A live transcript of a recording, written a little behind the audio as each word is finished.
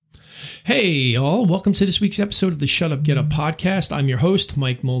Hey, all. Welcome to this week's episode of the Shut Up, Get Up podcast. I'm your host,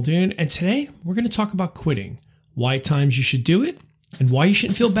 Mike Muldoon, and today we're going to talk about quitting, why at times you should do it, and why you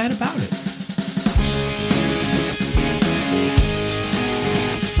shouldn't feel bad about it.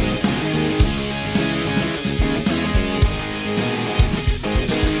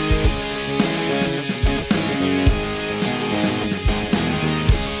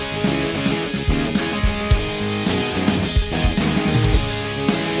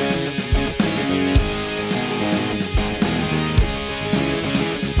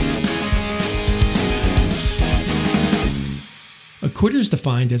 A quitter is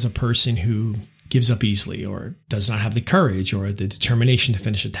defined as a person who gives up easily or does not have the courage or the determination to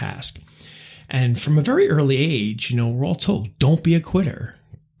finish a task. And from a very early age, we're all told, don't be a quitter.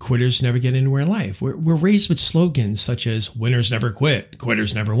 Quitters never get anywhere in life. We're raised with slogans such as winners never quit,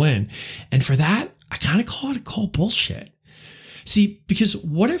 quitters never win. And for that, I kind of call bullshit. See, because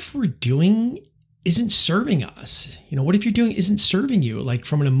what if we're doing isn't serving us? What if you're doing isn't serving you, like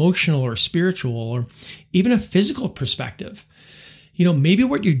from an emotional or spiritual or even a physical perspective? Maybe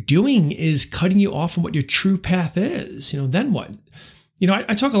what you're doing is cutting you off from what your true path is. Then what?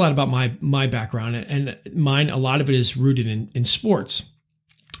 I talk a lot about my background, and mine, a lot of it is rooted in sports.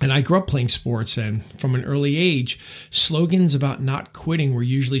 And I grew up playing sports, and from an early age, slogans about not quitting were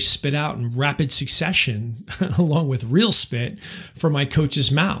usually spit out in rapid succession, along with real spit from my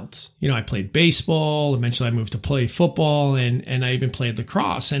coaches' mouths. I played baseball. Eventually, I moved to play football, and I even played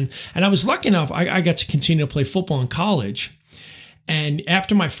lacrosse. And I was lucky enough, I got to continue to play football in college. And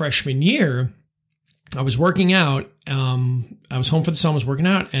after my freshman year, I was working out. I was home for the summer, I was working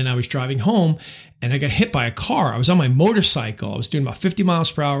out, and I was driving home, and I got hit by a car. I was on my motorcycle. I was doing about 50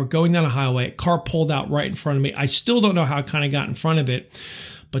 miles per hour, going down a highway. A car pulled out right in front of me. I still don't know how I kind of got in front of it,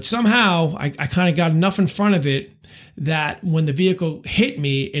 but somehow I kind of got enough in front of it that when the vehicle hit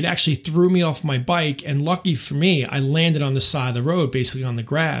me, it actually threw me off my bike. And lucky for me, I landed on the side of the road, basically on the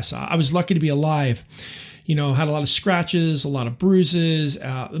grass. I was lucky to be alive. Had a lot of scratches, a lot of bruises.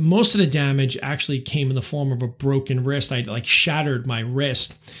 Most of the damage actually came in the form of a broken wrist. I shattered my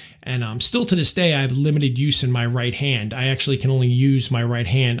wrist. And still to this day, I have limited use in my right hand. I actually can only use my right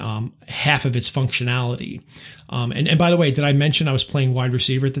hand half of its functionality. And by the way, did I mention I was playing wide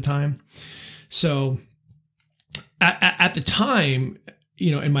receiver at the time? So at the time,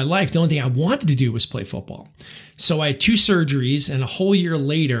 in my life, the only thing I wanted to do was play football. So I had 2 surgeries, and a whole year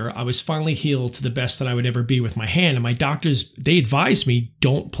later, I was finally healed to the best that I would ever be with my hand. And my doctors, they advised me,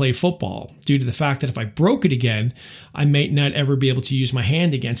 don't play football due to the fact that if I broke it again, I may not ever be able to use my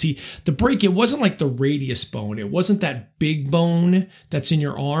hand again. See, the break, it wasn't like the radius bone. It wasn't that big bone that's in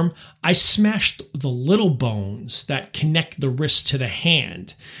your arm. I smashed the little bones that connect the wrist to the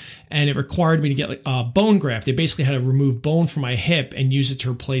hand. And it required me to get a bone graft. They basically had to remove bone from my hip and use it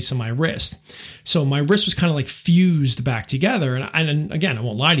to replace on my wrist. So my wrist was kind of fused back together. And again, I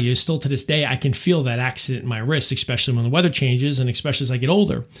won't lie to you, still to this day, I can feel that accident in my wrist, especially when the weather changes and especially as I get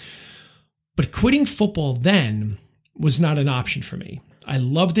older. But quitting football then was not an option for me. I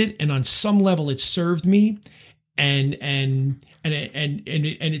loved it. And on some level, it served me. And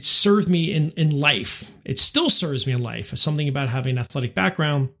it served me in life. It still serves me in life. Something about having an athletic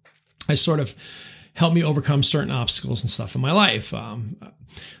background has sort of helped me overcome certain obstacles and stuff in my life.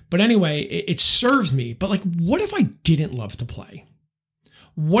 But anyway, it served me. But what if I didn't love to play?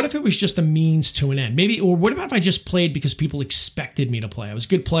 What if it was just a means to an end? Or what about if I just played because people expected me to play? I was a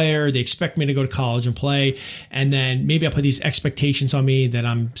good player. They expect me to go to college and play. And then maybe I put these expectations on me that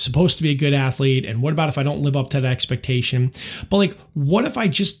I'm supposed to be a good athlete. And what about if I don't live up to that expectation? But what if I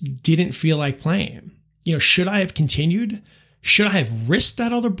just didn't feel like playing? Should I have continued? Should I have risked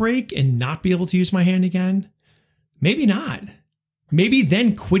that other break and not be able to use my hand again? Maybe not. Maybe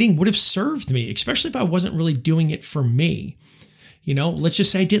then quitting would have served me, especially if I wasn't really doing it for me. Let's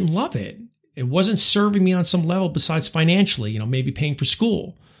just say I didn't love it. It wasn't serving me on some level besides financially, maybe paying for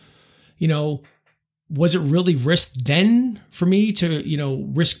school. Was it really risked then for me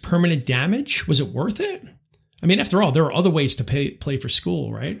to, risk permanent damage? Was it worth it? I mean, after all, there are other ways to play for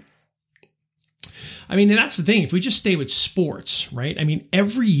school, right? And that's the thing. If we just stay with sports, right?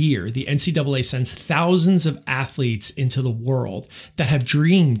 Every year the NCAA sends thousands of athletes into the world that have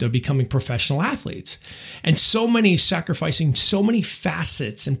dreamed of becoming professional athletes. And so many sacrificing so many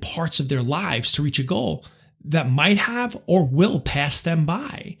facets and parts of their lives to reach a goal that might have or will pass them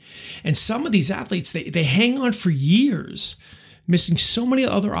by. And some of these athletes, they hang on for years, missing so many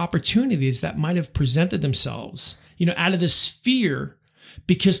other opportunities that might have presented themselves, out of this fear,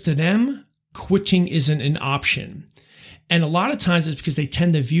 because to them, quitting isn't an option. And a lot of times it's because they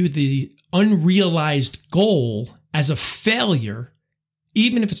tend to view the unrealized goal as a failure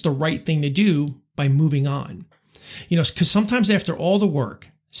even if it's the right thing to do, by moving on. Because sometimes after all the work,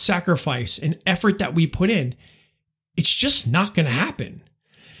 sacrifice, and effort that we put in, it's just not going to happen.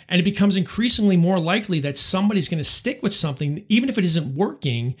 And it becomes increasingly more likely that somebody's going to stick with something, even if it isn't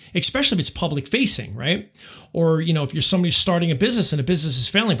working, especially if it's public facing, right? Or, if you're somebody starting a business and a business is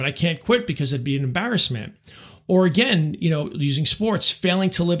failing, but I can't quit because it'd be an embarrassment. Or again, using sports, failing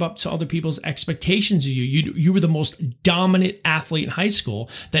to live up to other people's expectations of you. You were the most dominant athlete in high school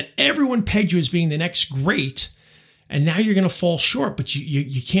that everyone pegged you as being the next great. And now you're going to fall short, but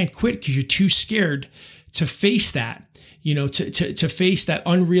you can't quit because you're too scared to face that. To face that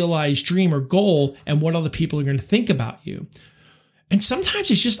unrealized dream or goal and what other people are going to think about you. And sometimes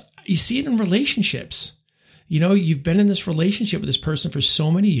it's just, you see it in relationships. You've been in this relationship with this person for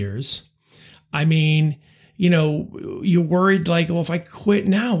so many years. I mean, you're worried like, well, if I quit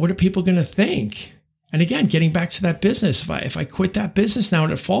now, what are people going to think? And again, getting back to that business, if I quit that business now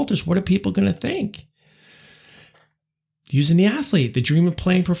and it falters, what are people going to think? Using the athlete, the dream of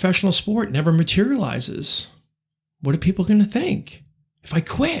playing professional sport never materializes. What are people going to think if I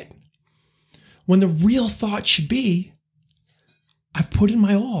quit? When the real thought should be, I've put in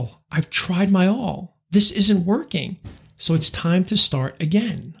my all. I've tried my all. This isn't working. So it's time to start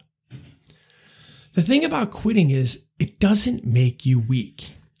again. The thing about quitting is it doesn't make you weak,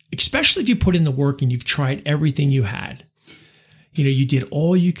 especially if you put in the work and you've tried everything you had. You did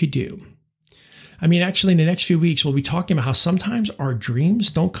all you could do. I mean, actually, in the next few weeks, we'll be talking about how sometimes our dreams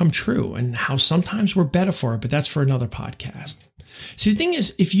don't come true and how sometimes we're better for it, but that's for another podcast. See, the thing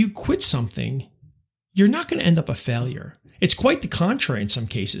is, if you quit something, you're not going to end up a failure. It's quite the contrary in some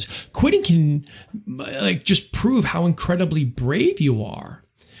cases. Quitting can just prove how incredibly brave you are.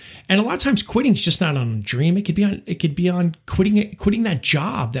 And a lot of times quitting is just not on a dream. It could be on quitting that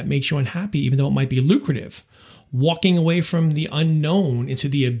job that makes you unhappy, even though it might be lucrative. Walking away from the unknown into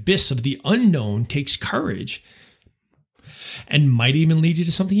the abyss of the unknown takes courage and might even lead you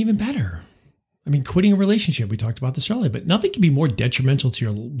to something even better. I mean, quitting a relationship, we talked about this earlier, but nothing can be more detrimental to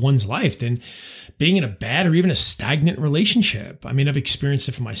one's life than being in a bad or even a stagnant relationship. I mean, I've experienced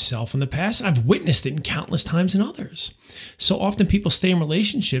it for myself in the past, and I've witnessed it in countless times in others. So often people stay in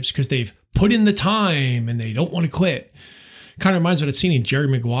relationships because they've put in the time and they don't want to quit. Kind of reminds me of that scene in Jerry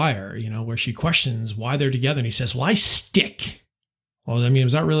Maguire, where she questions why they're together. And he says, well, I stick. Well, I mean,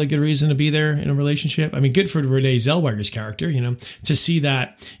 was that really a good reason to be there in a relationship? I mean, good for Renee Zellweger's character, to see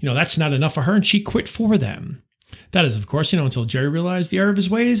that, that's not enough for her. And she quit for them. That is, of course, until Jerry realized the error of his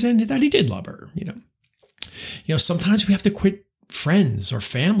ways and that he did love her, Sometimes we have to quit friends or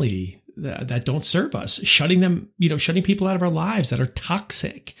family that don't serve us, shutting people out of our lives that are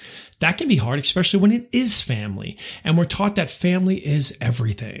toxic. That can be hard, especially when it is family. And we're taught that family is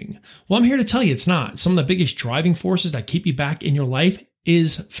everything. Well, I'm here to tell you it's not. Some of the biggest driving forces that keep you back in your life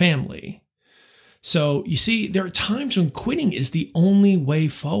is family. So you see, there are times when quitting is the only way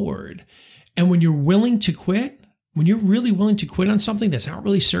forward. And when you're willing to quit, when you're really willing to quit on something that's not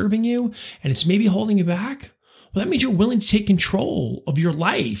really serving you and it's maybe holding you back, well, that means you're willing to take control of your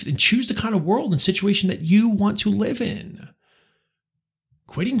life and choose the kind of world and situation that you want to live in.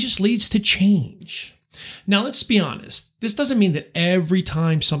 Quitting just leads to change. Now, let's be honest. This doesn't mean that every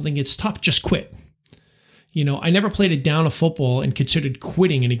time something gets tough, just quit. I never played a down of football and considered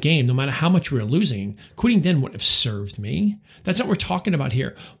quitting in a game, no matter how much we were losing. Quitting then wouldn't have served me. That's not what we're talking about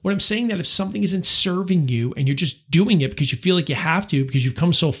here. What I'm saying that if something isn't serving you and you're just doing it because you feel like you have to, because you've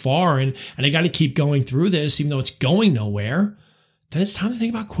come so far and I got to keep going through this, even though it's going nowhere, then it's time to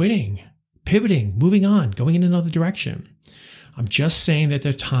think about quitting, pivoting, moving on, going in another direction. I'm just saying that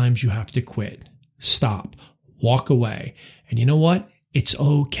there are times you have to quit, stop, walk away. And you know what? It's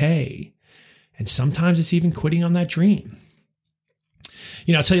okay. And sometimes it's even quitting on that dream.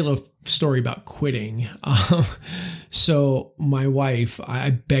 I'll tell you a little story about quitting. So my wife, I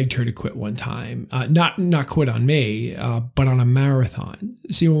begged her to quit one time, not quit on me, but on a marathon.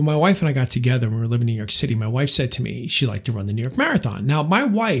 See, when my wife and I got together when we were living in New York City, my wife said to me she liked to run the New York Marathon. Now, my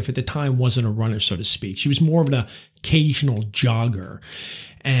wife at the time wasn't a runner, so to speak. She was more of an occasional jogger.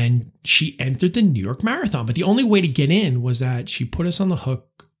 And she entered the New York Marathon. But the only way to get in was that she put us on the hook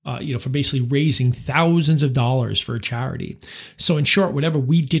for basically raising thousands of dollars for a charity. So in short, whatever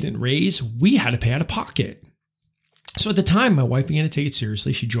we didn't raise, we had to pay out of pocket. So at the time, my wife began to take it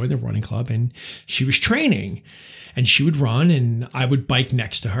seriously. She joined the running club and she was training and she would run and I would bike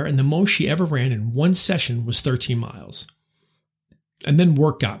next to her. And the most she ever ran in one session was 13 miles. And then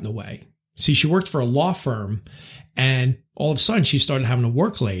work got in the way. See, she worked for a law firm and all of a sudden she started having to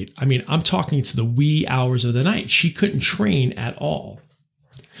work late. I mean, I'm talking to the wee hours of the night. She couldn't train at all.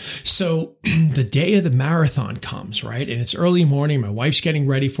 So the day of the marathon comes, right? And it's early morning. My wife's getting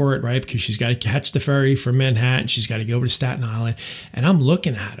ready for it, right? Because she's got to catch the ferry from Manhattan. She's got to go over to Staten Island. And I'm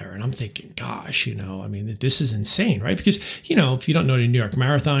looking at her and I'm thinking, gosh, I mean, this is insane, right? Because, if you don't know the New York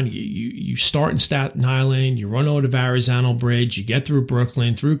Marathon, you start in Staten Island, you run over the Verrazano Bridge, you get through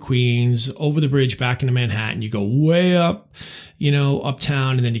Brooklyn, through Queens, over the bridge back into Manhattan, you go way up,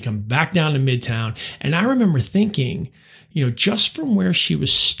 uptown, and then you come back down to Midtown. And I remember thinking, just from where she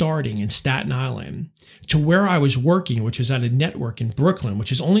was starting in Staten Island to where I was working, which was at a network in Brooklyn,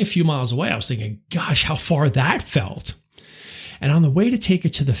 which is only a few miles away, I was thinking, gosh, how far that felt. And on the way to take her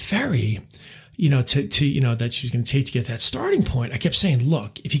to the ferry, that she was going to take to get that starting point, I kept saying,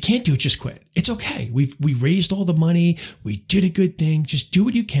 look, if you can't do it, just quit. It's okay. We raised all the money. We did a good thing. Just do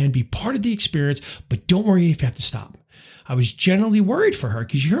what you can. Be part of the experience, but don't worry if you have to stop. I was generally worried for her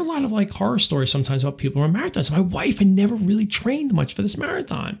because you hear a lot of horror stories sometimes about people who run marathons. My wife had never really trained much for this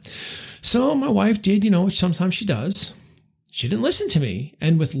marathon. So my wife did, which sometimes she does. She didn't listen to me.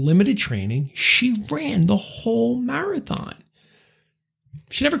 And with limited training, she ran the whole marathon.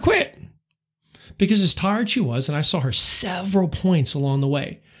 She never quit because as tired she was, and I saw her several points along the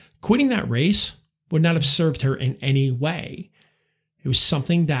way, quitting that race would not have served her in any way. It was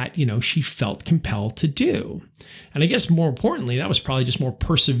something that, she felt compelled to do. And I guess more importantly, that was probably just more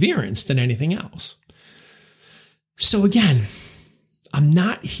perseverance than anything else. So again, I'm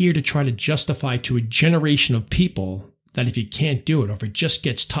not here to try to justify to a generation of people that if you can't do it or if it just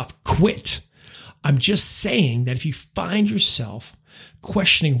gets tough, quit. I'm just saying that if you find yourself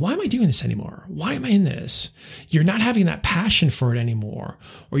questioning, why am I doing this anymore? Why am I in this? You're not having that passion for it anymore,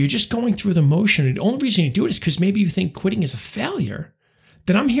 or you're just going through the motion. And the only reason you do it is because maybe you think quitting is a failure.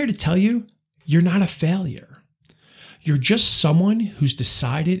 Then I'm here to tell you, you're not a failure. You're just someone who's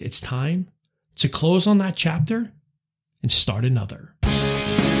decided it's time to close on that chapter and start another.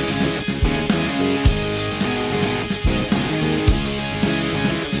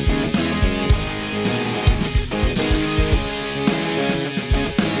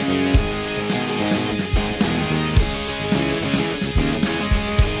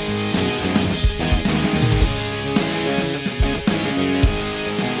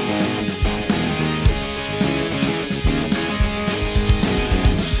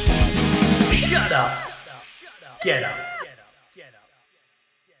 Get up.